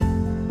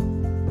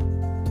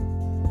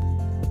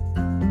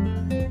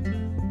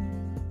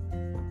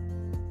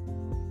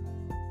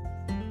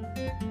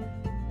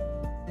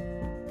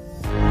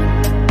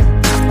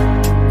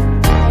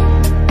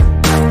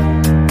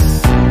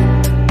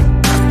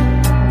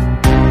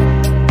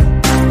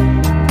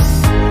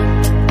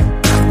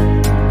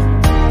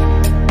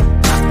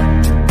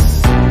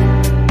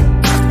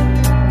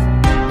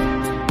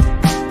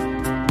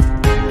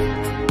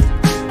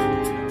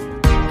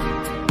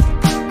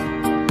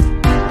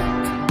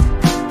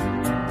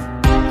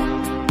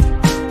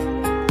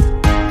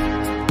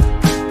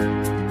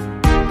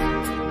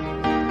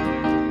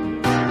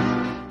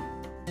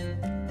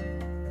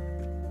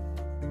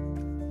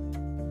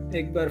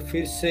एक बार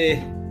फिर से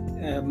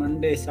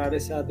मंडे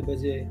 7:30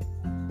 बजे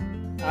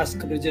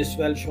आस्क ब्रिजेश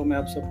वेल्थ शो में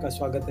आप सबका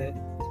स्वागत है।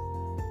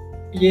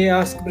 ये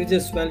ask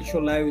Brijesh wealth show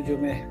live जो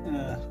मैं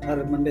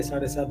हर मंडे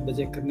 7:30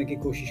 बजे करने की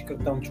कोशिश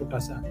करता हूँ, छोटा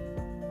सा,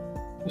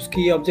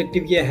 उसकी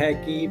ऑब्जेक्टिव ये है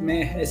कि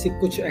मैं ऐसी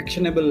कुछ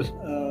एक्शनेबल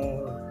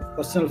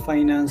पर्सनल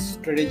फाइनेंस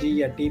स्ट्रेटेजी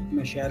या टिप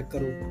में शेयर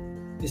करूँ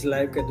इस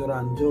लाइव के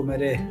दौरान, जो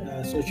मेरे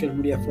सोशल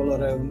मीडिया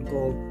फॉलोअर है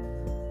उनको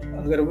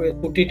अगर वो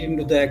put it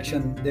into the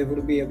action, they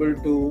would be able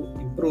to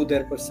improve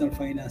their personal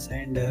finance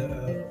and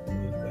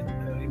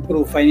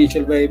improve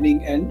financial well-being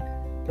and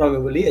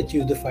probably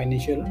achieve the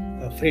financial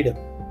freedom.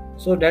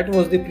 So that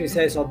was the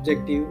precise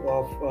objective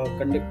of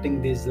conducting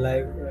this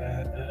live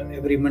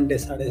every Monday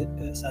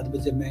 7:30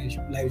 बजे मैं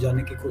live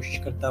जाने की कोशिश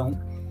करता हूँ।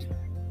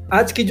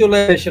 आज की जो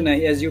लाइव सेशन है,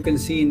 as you can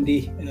see in the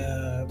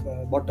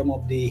bottom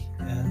of the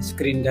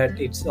screen, that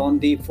it's on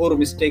the 4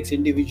 mistakes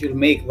individual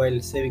make while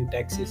saving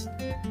taxes.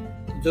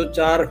 जो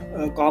 4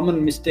 कॉमन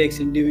मिस्टेक्स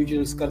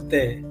इंडिविजुअल्स करते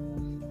हैं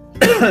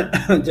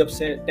जब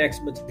से टैक्स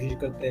बचाने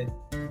करते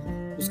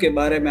हैं, उसके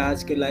बारे में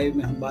आज के लाइव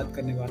में हम बात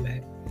करने वाले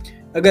हैं।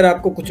 अगर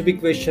आपको कुछ भी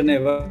क्वेश्चन है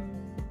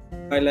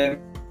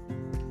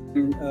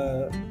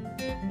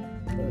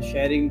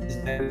sharing,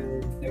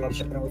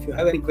 if you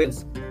have any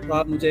questions, तो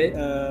आप मुझे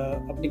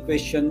अपनी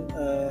क्वेश्चन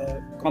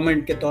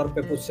कमेंट के तौर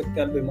पे पूछ सकते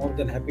हैं। I'll be more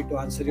than happy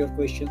to answer your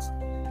questions.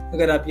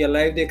 अगर आप ये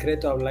लाइव देख रहे हैं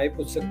तो आप लाइव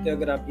पूछ सकते हैं,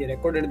 अगर आप ये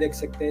रिकॉर्डेड देख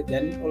सकते हैं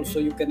then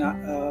also you can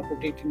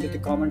put it into the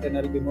comment and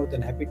I'll be more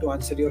than happy to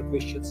answer your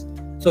questions.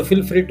 So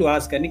feel free to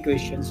ask any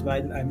questions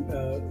while I'm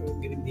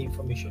giving the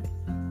information.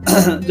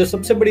 जो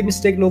सबसे बड़ी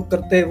mistake लोग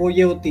करते हैं वो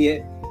ये होती है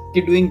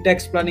कि doing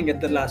tax planning at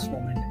the last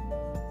moment,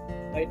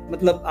 right?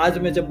 मतलब आज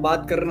मैं जब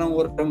बात कर रहा हूँ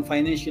और हम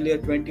फाइनेंशियल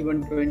ईयर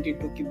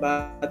 21-22 की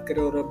बात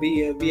करें और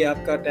अभी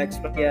आपका टैक्स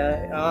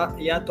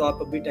या तो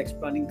आप अभी टैक्स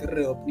प्लानिंग कर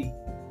रहे हो अपनी,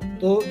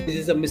 तो दिस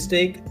इज अ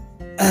मिस्टेक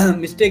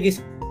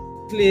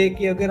इसलिए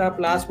कि अगर आप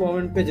लास्ट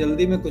मोमेंट पे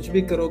जल्दी में कुछ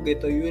भी करोगे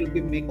तो यू विल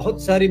बी मेक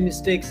बहुत सारी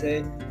मिस्टेक्स है।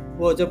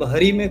 वो जब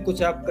हरी में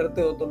कुछ आप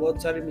करते हो तो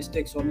बहुत सारी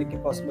मिस्टेक्स होने की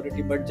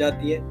पॉसिबिलिटी बढ़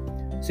जाती है।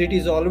 So it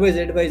is always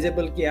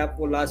advisable कि आप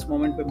वो लास्ट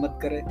मोमेंट पे मत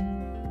करें।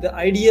 The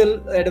ideal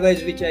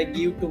advice which I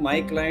give to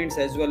my clients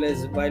as well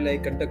as while I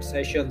conduct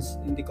sessions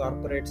in the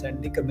corporates and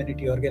the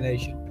community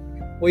organisation,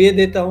 वो ये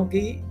देता हूँ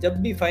कि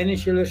जब भी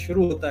फाइनेंशियल ईयर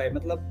शुरू होता है,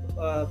 मतलब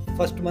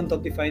first month of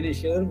the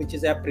financial year which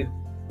is April,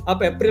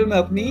 आप अप्रैल में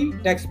अपनी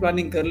टैक्स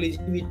प्लानिंग कर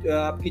लीजिए।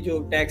 आपकी जो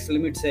टैक्स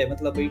लिमिट्स है,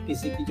 मतलब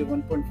ईटीसी की जो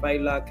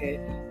 1.5 लाख है,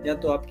 या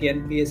तो आपकी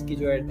एनपीएस की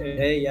जो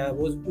है, या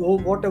वो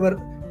वॉट एवर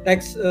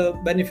टैक्स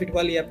बेनिफिट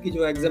वाली आपकी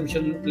जो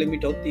एग्जम्पशन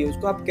लिमिट होती है,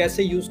 उसको आप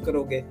कैसे यूज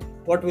करोगे।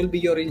 What will be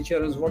your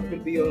insurance, what will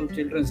be your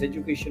children's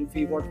education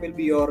fee, what will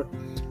be your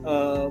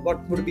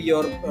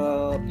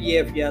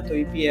PF या तो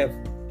ईपीएफ,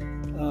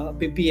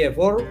 पीपीएफ,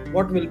 और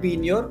what will be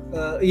in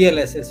your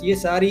ELSS. ये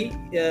सारी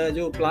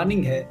जो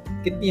प्लानिंग है,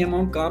 कितनी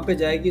अमाउंट कहाँ पे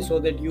जाएगी, so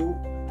that you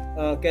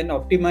can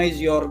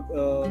optimise your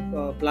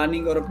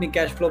planning और अपनी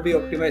कैश फ्लो भी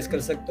ऑप्टिमाइज कर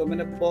सकते हो।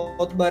 मैंने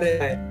बहुत बार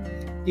है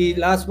कि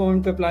लास्ट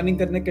मोमेंट पे प्लानिंग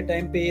करने के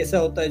टाइम पे ऐसा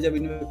होता है जब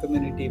इन्वेस्टर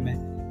कम्युनिटी में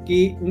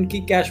कि उनकी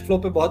कैश फ्लो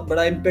पे बहुत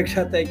बड़ा इम्पैक्ट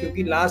आता है,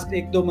 क्योंकि लास्ट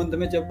 1-2 मंथ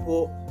में जब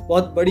वो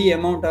बहुत बड़ी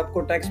अमाउंट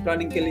आपको टैक्स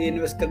प्लानिंग के लिए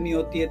इन्वेस्ट करनी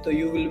होती है, तो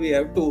you will be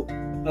have to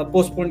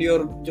postpone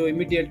your जो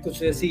इमीडिएट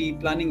कुछ ऐसी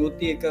प्लानिंग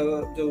होती है,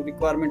 जो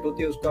रिक्वायरमेंट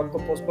होती है, उसको आपको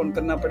पोस्टपोन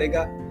करना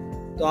पड़ेगा।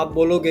 तो आप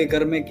बोलोगे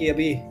घर में कि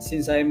अभी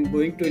since I am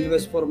going to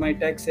invest for my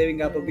tax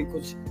saving, आप अभी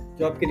कुछ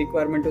जो आपकी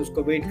रिक्वायरमेंट है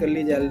उसको वेट कर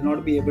लीजिए। I will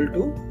not be able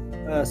to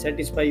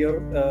satisfy your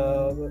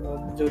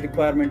जो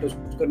रिक्वायरमेंट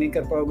उसको नहीं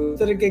कर पाओगे। इस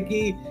तरीके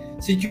की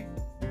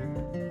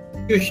सिचुएशन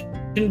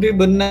भी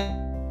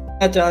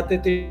बनना चाहते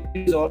थे,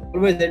 इट इज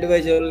ऑलवेज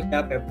एडवाइजेबल कि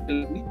आप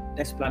अपनी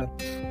टैक्स प्लान।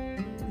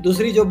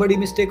 दूसरी जो बड़ी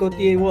मिस्टेक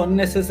होती है वो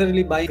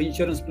unnecessarily buying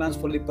insurance plans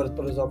for the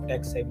purpose of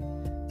tax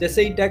saving.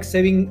 जैसे ही टैक्स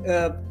सेविंग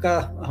का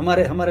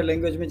हमारे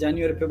लैंग्वेज में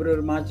जनवरी,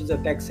 फरवरी, मार्च इज अ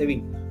टैक्स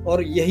सेविंग,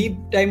 और यही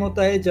टाइम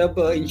होता है जब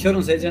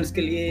इंश्योरेंस एजेंट्स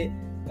के लिए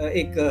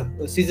एक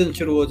सीजन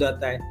शुरू हो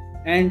जाता है।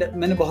 एंड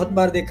मैंने बहुत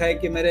बार देखा है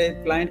कि मेरे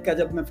क्लाइंट का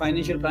जब मैं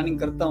फाइनेंशियल प्लानिंग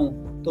करता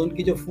हूँ तो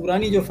उनकी जो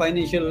पुरानी जो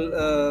फाइनेंशियल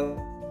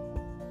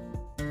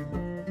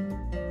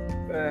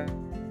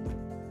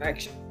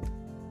एक्शन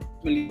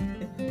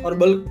और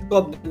bulk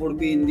of would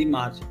be in the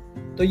March.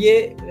 तो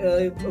ये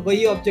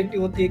वही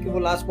ऑब्जेक्टिव होती है कि वो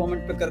लास्ट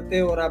मोमेंट पे करते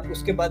हैं, और आप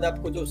उसके बाद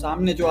आपको जो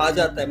सामने जो आ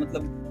जाता है,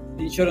 मतलब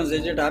इंश्योरेंस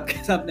एजेंट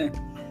आपके सामने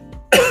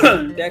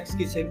टैक्स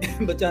की से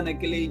बचाने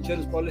के लिए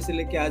इंश्योरेंस पॉलिसी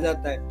लेके आ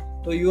जाता है,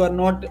 तो you are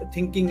not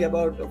thinking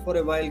about for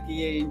a while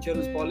कि ये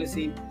इंश्योरेंस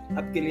पॉलिसी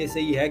आपके लिए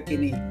सही है कि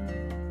नहीं,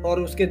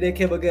 और उसके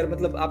देखे बगैर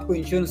मतलब आपको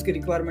इंश्योरेंस की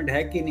रिक्वायरमेंट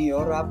है कि नहीं,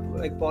 और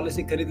आप एक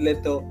पॉलिसी खरीद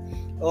लेते हो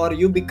और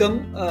यू बिकम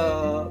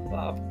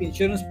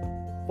इंश्योरेंस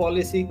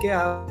पॉलिसी के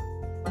आप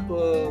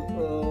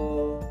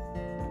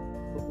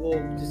वो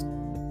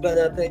जिसका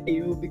जाता है कि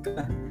you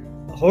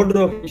become holder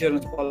of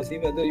insurance policy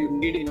whether you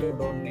need it और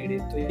डोंट नीड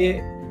इट। तो ये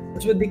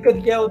उसमें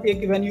दिक्कत क्या होती है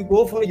कि when you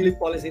go for ULIP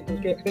policy तो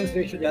उसके एक्सपेंस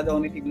रेशियो ज्यादा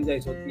होने की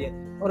गुंजाइश होती है,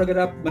 और अगर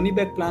आप मनी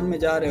बैक प्लान में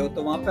जा रहे हो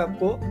तो वहां पे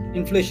आपको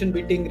इन्फ्लेशन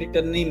बीटिंग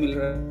रिटर्न नहीं मिल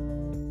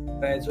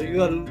रहा है, so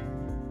you are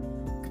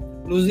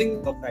losing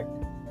the fact.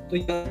 तो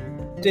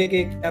ये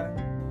एक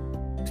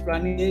टैक्स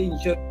प्लानिंग है,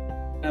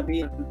 इंश्योरेंस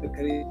अभी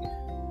खरीद।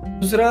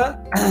 दूसरा,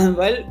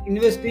 वेल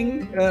इन्वेस्टिंग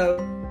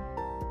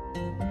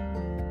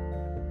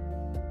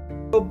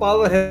तो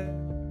पावर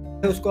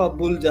है उसको आप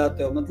भूल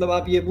जाते हो, मतलब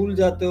आप ये भूल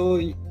जाते हो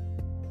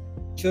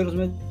इंश्योरेंस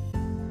में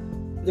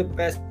जब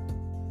पैसे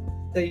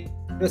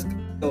इन्वेस्ट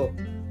करते हो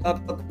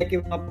आपको पता है कि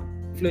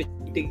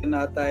इन्फ्लेशन टिकन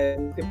आता है,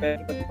 उसके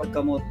पैसे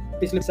कम हो,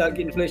 पिछले साल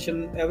की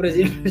इन्फ्लेशन एवरेज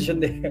इन्फ्लेशन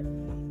देखा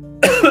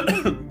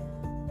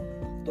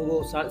तो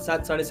वो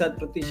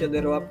 7-7.5% दे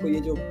रहे हो। आपको ये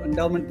जो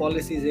एंडाउमेंट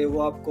पॉलिसीज है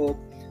वो आपको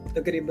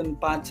तकरीबन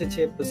 5 से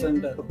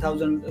 6%,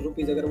 1000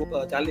 रुपीज अगर वो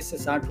 40 से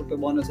 60 रुपए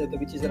बोनस है तो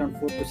विच इज अराउंड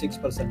 4 to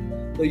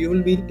 6%। तो you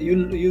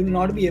will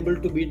not be able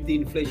to beat the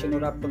inflation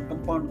और आप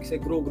कंपाउंड से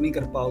ग्रो नहीं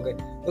कर पाओगे।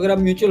 तो अगर आप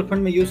म्यूचुअल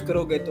फंड में यूज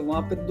करोगे तो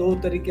वहाँ पे 2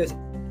 तरीके से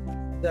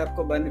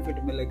आपको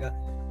बेनिफिट मिलेगा।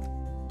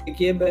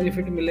 एक ये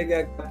बेनिफिट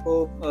मिलेगा कि आपको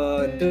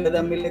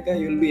ज़्यादा मिलेगा,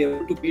 you will B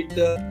able to beat the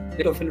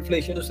rate of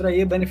inflation. दूसरा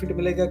ये बेनिफिट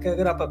मिलेगा कि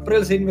अगर आप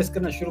अप्रैल से इन्वेस्ट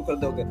करना शुरू कर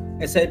दोगे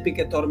SIP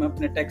के तौर में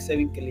अपने टैक्स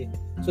सेविंग के लिए,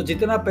 तो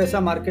जितना पैसा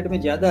मार्केट में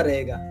ज्यादा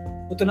रहेगा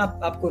उतना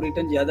आपको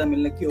रिटर्न ज्यादा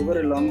मिलने की over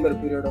a longer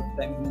period of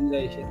time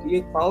गुंजाइश है। तो ये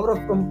पावर ऑफ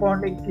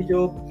कंपाउंडिंग की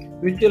जो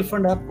म्यूचुअल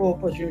फंड आपको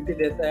अपॉर्चुनिटी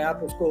देता है,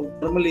 आप उसको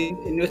नॉर्मली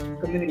इन्वेस्ट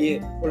करने के लिए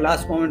और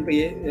लास्ट मोमेंट पे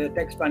ये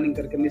टैक्स प्लानिंग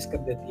करके मिस कर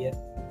देती है।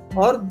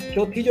 और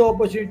चौथी जो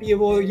अपॉर्चुनिटी है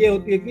वो ये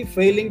होती है कि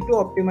failing to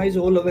optimise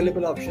all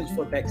available options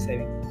for tax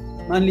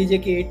saving. मान लीजिए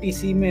कि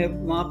ATC में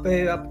वहाँ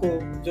पे आपको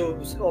जो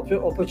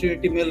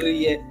अपॉर्चुनिटी मिल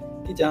रही है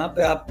कि जहाँ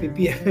पे आप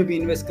PPF में भी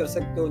इन्वेस्ट कर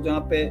सकते हो,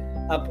 जहाँ पे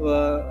आप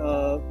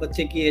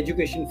बच्चे की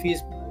एजुकेशन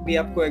फीस भी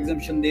आपको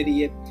एग्जम्पशन दे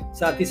रही है,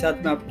 साथ ही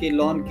साथ में आपकी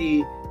लोन की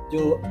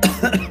जो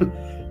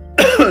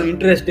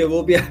इंटरेस्ट है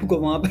वो भी आपको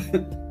वहाँ पे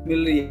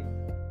मिल रही है।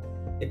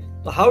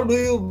 तो how do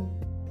you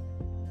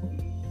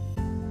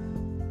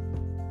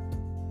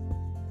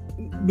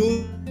do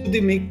the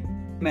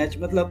mix match,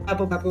 मतलब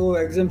आप वो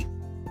एग्जम्पशन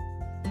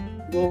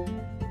वो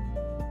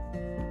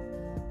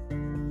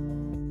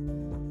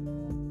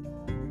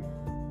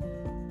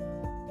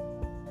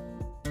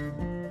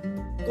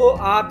तो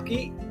आपकी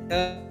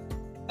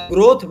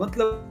ग्रोथ,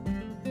 मतलब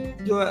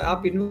जो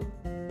आप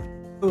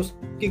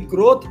उसकी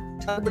ग्रोथ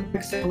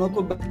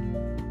को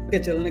के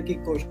चलने की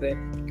कोशिश है,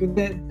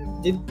 क्योंकि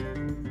जिन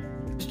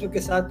के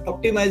साथ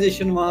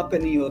ऑप्टिमाइजेशन वहां पे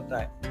नहीं होता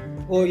है,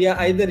 वो या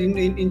आइदर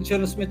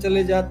इंश्योरेंस में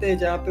चले जाते हैं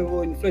जहाँ पे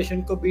वो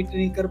इन्फ्लेशन को बीट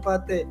नहीं कर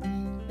पाते,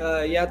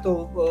 या तो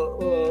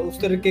उस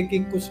तरीके की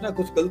कुछ ना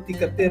कुछ गलती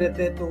करते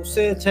रहते हैं। तो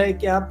उससे अच्छा है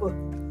कि आप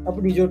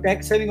अपनी जो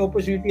टैक्स सेविंग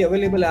अपॉर्चुनिटी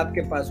अवेलेबल है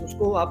आपके पास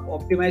उसको आप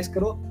ऑप्टिमाइज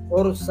करो,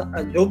 और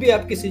जो भी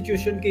आपकी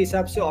सिचुएशन के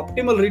हिसाब से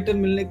ऑप्टिमल रिटर्न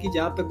मिलने की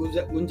जहाँ पे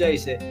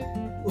गुंजाइश है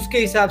उसके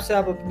हिसाब से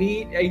आप अपनी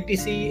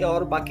ITC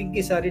और बाकी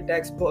की सारी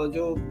टैक्स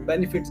जो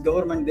बेनिफिट्स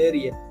गवर्नमेंट दे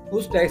रही है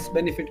उस टैक्स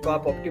बेनिफिट को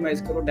आप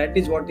ऑप्टिमाइज करो। That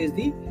is what is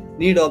the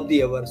need of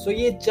the hour. So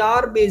ये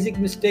 4 बेसिक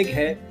मिस्टेक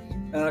है।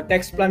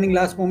 टैक्स प्लानिंग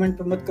लास्ट मोमेंट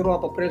पे मत करो,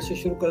 आप अप्रैल से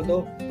शुरू कर दो।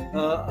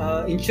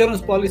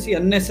 Insurance policy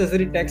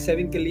unnecessary tax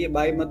saving के लिए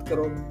बाय मत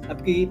करो,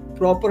 आपकी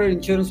प्रॉपर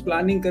इंश्योरेंस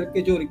प्लानिंग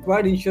करके जो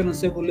रिक्वायर्ड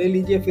इंश्योरेंस है वो ले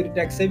लीजिए। फिर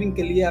टैक्स सेविंग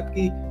के लिए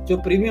आपकी जो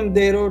प्रीमियम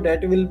दे रहे हो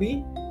that will be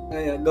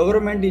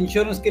government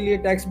insurance के लिए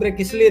टैक्स ब्रेक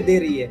इसलिए दे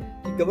रही है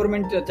कि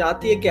गवर्नमेंट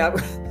चाहती है कि आप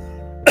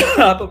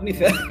आप अपनी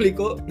फैमिली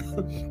को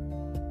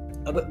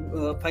अब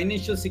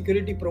फाइनेंशियल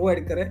सिक्योरिटी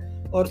प्रोवाइड करें,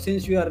 और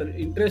since you are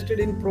interested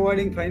in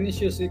providing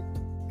financial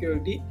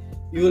security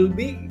you will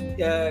be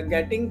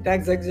getting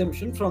tax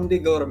exemption from the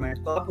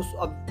government। तो आप उस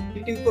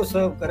ऑब्जेक्टिव को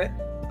सर्व करें,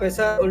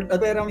 पैसा उल्टा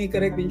नहीं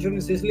करें।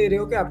 इंश्योरेंस इसलिए रहे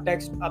हो कि आप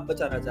टैक्स आप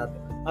बचाना चाहते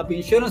हो, आप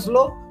इंश्योरेंस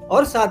लो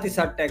और साथ ही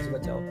साथ टैक्स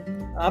बचाओ।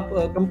 आप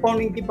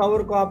कंपाउंडिंग की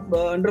पावर को आप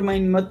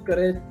अंडरमाइन मत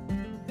करें।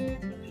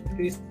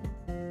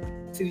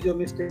 जो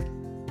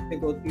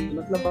मिस्टेक होती है,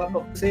 मतलब आप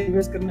अपने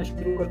इन्वेस्ट करना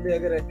शुरू कर दे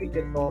अगर एफडी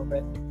के तौर पे,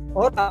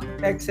 और आप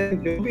टैक्स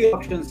जो भी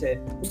ऑप्शंस है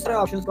उस सारे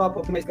ऑप्शंस को आप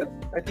ऑप्टिमाइज कर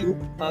ताकि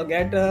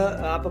गेट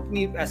आप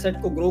अपनी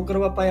एसेट को ग्रो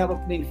करवा पाए, आप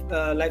अपनी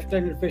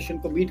लाइफस्टाइल इन्फ्लेशन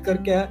को बीट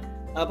करके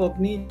आप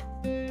अपनी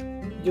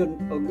जो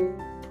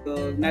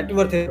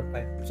नेटवर्थ है कर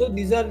पाए। So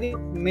these are the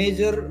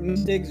major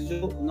mistakes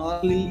जो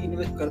नॉर्मली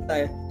इन्वेस्ट करता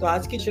है। तो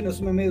आज की सेशन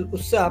उसमें मैं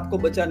उससे आपको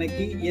बचाने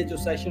की ये जो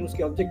सेशन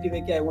उसकी ऑब्जेक्टिव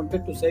है कि I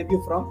wanted to save you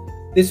from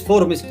this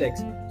 4 mistakes.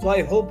 So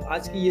I hope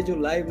आज की ये जो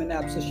लाइव मैंने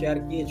आपसे शेयर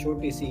की है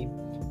छोटी सी,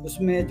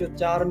 उसमें जो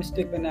 4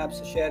 मिस्टेक मैंने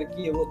आपसे शेयर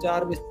की है वो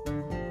 4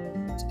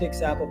 मिस्टेक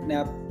से आप अपने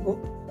आप को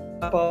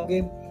पाओगे।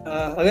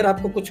 अगर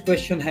आपको कुछ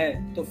क्वेश्चन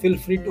है तो feel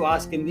free to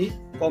ask in the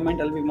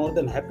comment, I will be more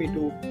than happy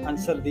to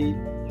answer the.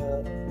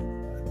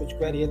 कुछ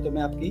क्वेरी है तो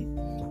मैं आपकी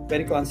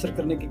क्वेरी को आंसर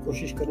करने की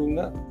कोशिश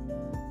करूंगा।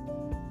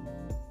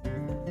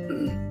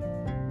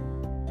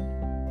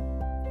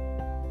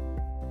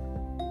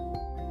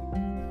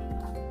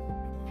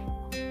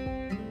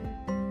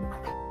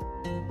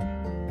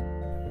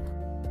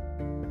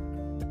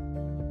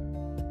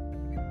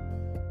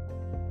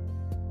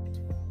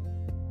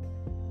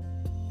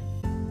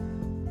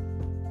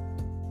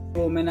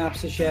 तो मैंने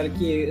आपसे शेयर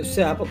किए,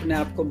 उससे आप अपने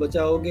आप को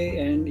बचाओगे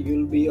and you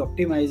will B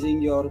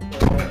optimising your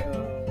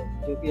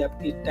जो भी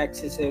आपकी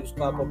टैक्सेस है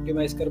उसको आप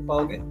ऑप्टिमाइज कर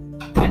पाओगे,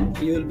 and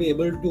you will B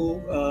able to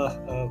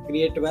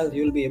create wealth,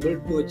 you will B able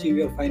to achieve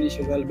your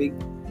financial wellbeing.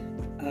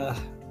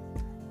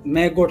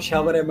 May God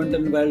shower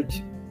abundant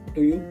wealth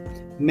to you.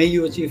 May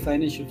you achieve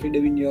financial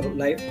freedom in your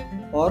life.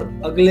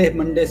 और अगले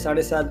Monday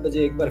 7:30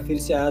 बजे एक बार फिर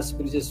से आज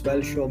spiritual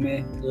wealth show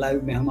में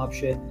live में हम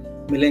आपसे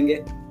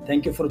मिलेंगे.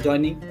 Thank you for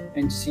joining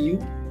and C you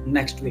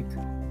next week.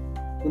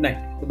 Good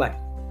night. Bye.